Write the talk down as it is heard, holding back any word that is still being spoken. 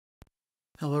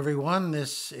Hello everyone,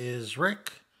 this is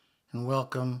Rick and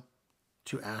welcome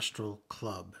to Astral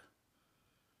Club.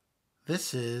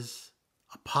 This is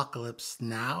Apocalypse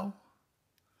Now.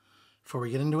 Before we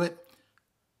get into it,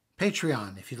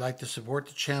 Patreon. If you'd like to support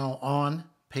the channel on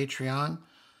Patreon,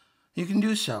 you can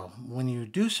do so. When you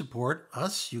do support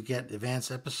us, you get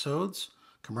advanced episodes,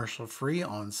 commercial free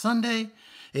on Sunday,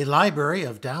 a library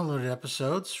of downloaded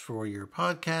episodes for your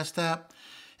podcast app,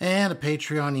 and a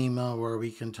Patreon email where we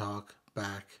can talk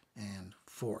back and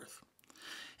forth.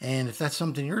 And if that's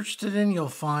something you're interested in, you'll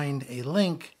find a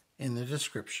link in the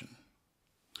description.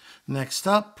 Next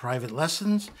up, private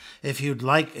lessons. If you'd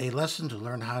like a lesson to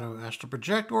learn how to astral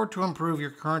project or to improve your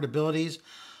current abilities,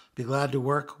 be glad to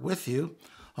work with you.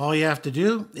 All you have to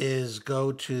do is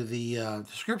go to the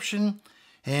description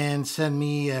and send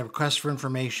me a request for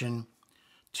information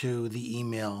to the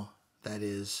email that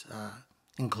is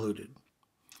included.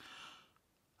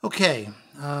 Okay,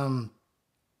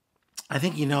 I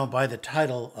think you know by the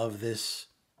title of this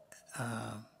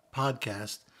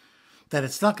podcast that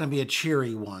it's not going to be a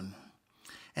cheery one.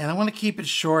 And I want to keep it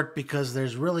short because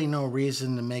there's really no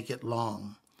reason to make it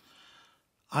long.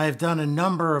 I've done a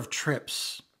number of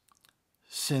trips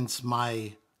since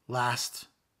my last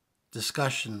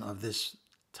discussion of this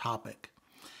topic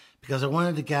because I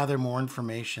wanted to gather more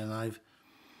information. I've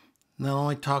not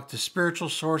only talked to spiritual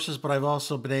sources, but I've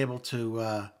also been able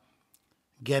to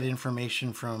get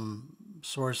information from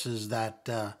sources that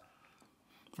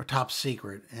are top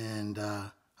secret. And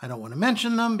I don't want to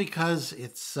mention them because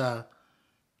it's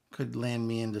could land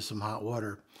me into some hot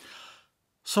water.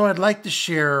 So I'd like to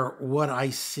share what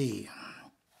I see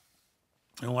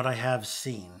and what I have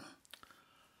seen.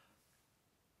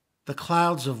 The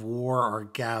clouds of war are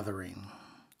gathering.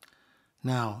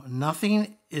 Now,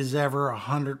 nothing is ever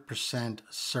 100%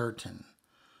 certain,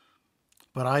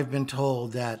 but I've been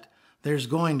told that there's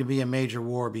going to be a major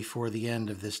war before the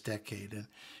end of this decade. And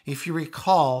if you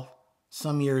recall,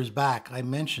 some years back, I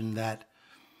mentioned that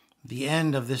the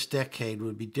end of this decade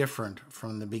would be different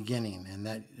from the beginning and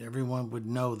that everyone would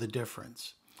know the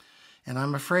difference. And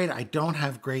I'm afraid I don't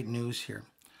have great news here.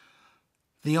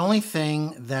 The only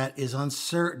thing that is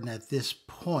uncertain at this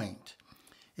point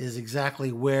is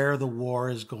exactly where the war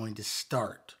is going to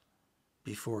start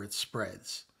before it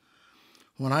spreads.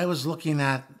 When I was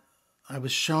I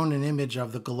was shown an image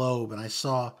of the globe and I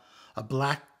saw a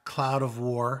black cloud of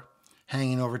war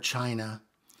hanging over China,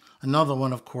 another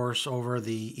one, of course, over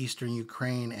the eastern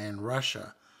Ukraine and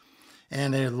Russia,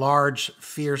 and a large,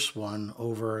 fierce one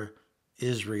over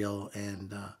Israel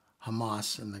and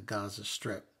Hamas in the Gaza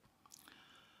Strip.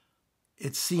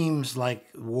 It seems like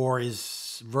war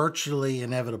is virtually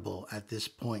inevitable at this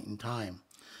point in time.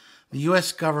 The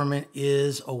U.S. government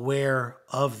is aware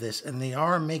of this, and they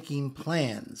are making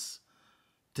plans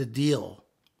to deal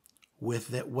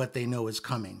with what they know is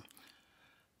coming.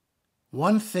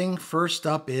 One thing first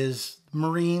up is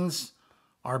Marines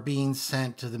are being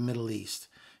sent to the Middle East.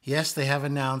 Yes, they have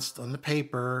announced on the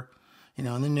paper, in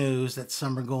the news that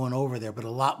some are going over there, but a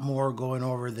lot more are going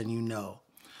over than you know.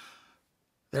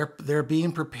 They're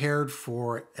being prepared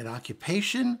for an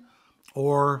occupation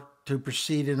or to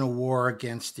proceed in a war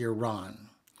against Iran.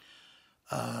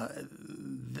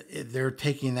 They're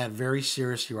taking that very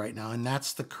seriously right now, and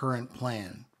that's the current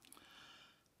plan.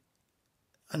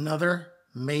 Another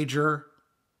major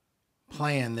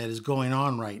plan that is going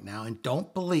on right now, and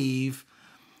don't believe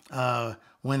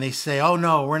when they say, oh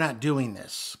no, we're not doing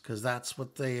this, because that's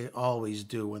what they always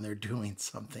do when they're doing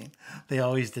something. They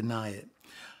always deny it.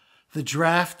 The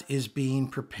draft is being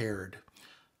prepared.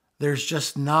 There's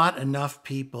just not enough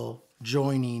people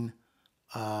joining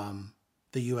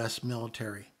the U.S.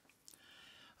 military.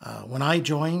 When I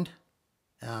joined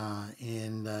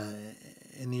in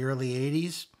the early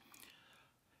 80s,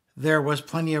 there was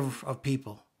plenty of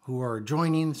people who were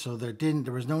joining, so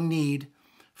there was no need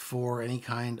for any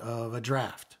kind of a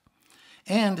draft.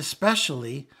 And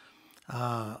especially,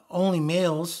 only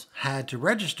males had to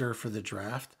register for the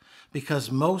draft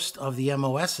because most of the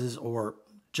MOSs, or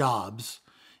jobs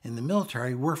in the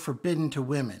military, were forbidden to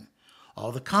women.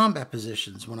 All the combat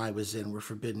positions when I was in were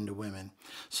forbidden to women.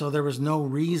 So there was no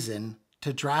reason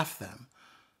to draft them.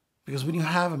 Because when you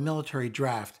have a military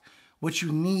draft, what you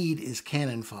need is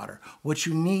cannon fodder. What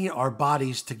you need are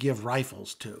bodies to give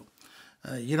rifles to.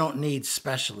 You don't need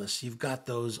specialists. You've got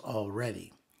those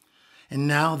already. And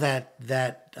now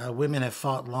that women have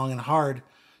fought long and hard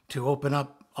to open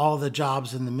up all the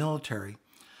jobs in the military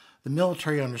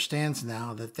understands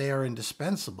now that they are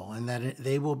indispensable and that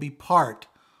they will be part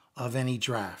of any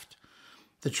draft.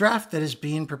 The draft that is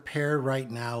being prepared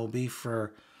right now will be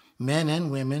for men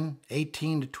and women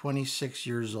 18 to 26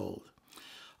 years old.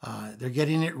 They're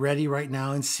getting it ready right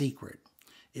now in secret.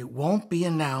 It won't be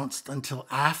announced until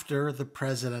after the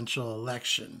presidential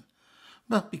election,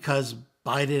 but because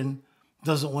Biden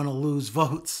doesn't want to lose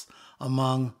votes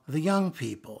among the young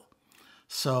people.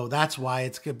 So that's why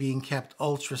it's being kept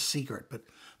ultra secret. But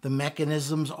the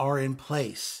mechanisms are in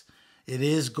place. It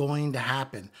is going to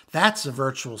happen. That's a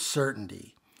virtual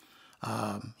certainty.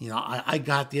 I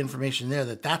got the information there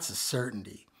that that's a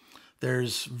certainty.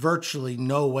 There's virtually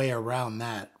no way around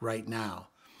that right now.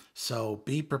 So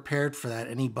be prepared for that,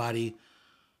 anybody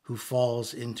who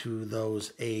falls into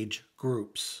those age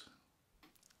groups.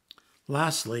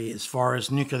 Lastly, as far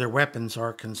as nuclear weapons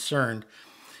are concerned,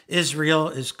 Israel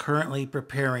is currently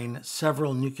preparing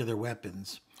several nuclear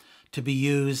weapons to be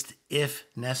used if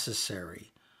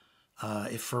necessary.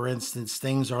 If, for instance,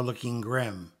 things are looking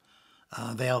grim,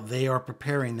 they are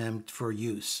preparing them for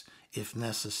use if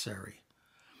necessary.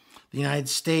 The United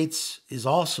States is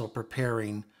also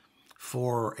preparing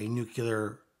for a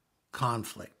nuclear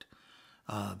conflict.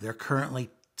 They're currently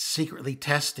secretly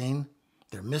testing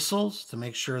their missiles to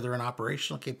make sure they're in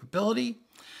operational capability.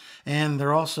 And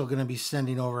they're also going to be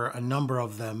sending over a number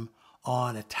of them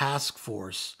on a task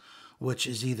force, which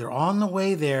is either on the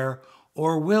way there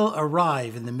or will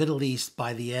arrive in the Middle East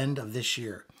by the end of this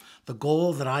year. The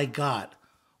goal that I got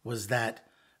was that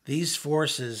these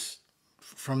forces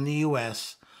from the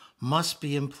U.S. must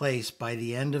be in place by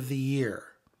the end of the year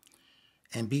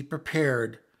and be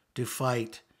prepared to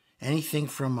fight anything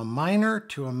from a minor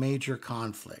to a major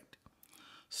conflict.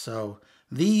 So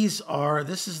this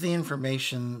is the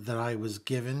information that I was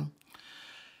given,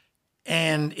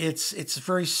 and it's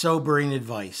very sobering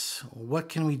advice. What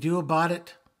can we do about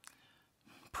it?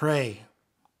 Pray.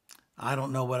 I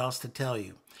don't know what else to tell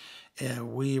you.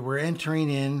 We were entering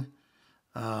in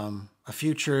a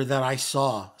future that I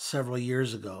saw several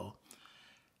years ago,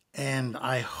 and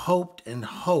I hoped and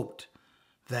hoped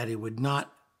that it would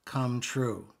not come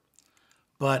true.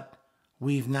 But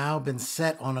we've now been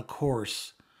set on a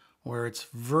course where it's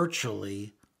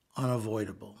virtually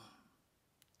unavoidable.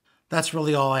 That's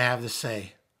really all I have to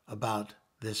say about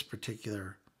this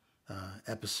particular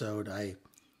episode.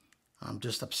 I'm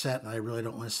just upset and I really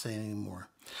don't want to say any more.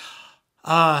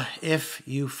 If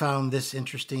you found this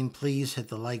interesting, please hit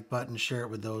the like button, share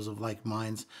it with those of like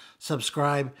minds,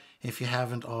 subscribe if you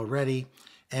haven't already,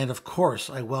 and of course,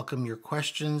 I welcome your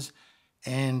questions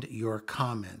and your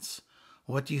comments.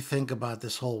 What do you think about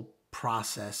this whole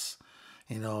process?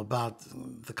 About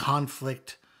the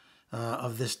conflict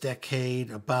of this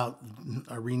decade, about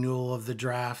a renewal of the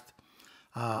draft.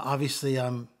 Obviously,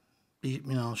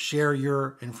 share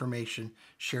your information,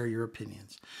 share your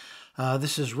opinions.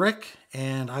 This is Rick,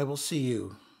 and I will see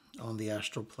you on the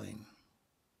astral plane.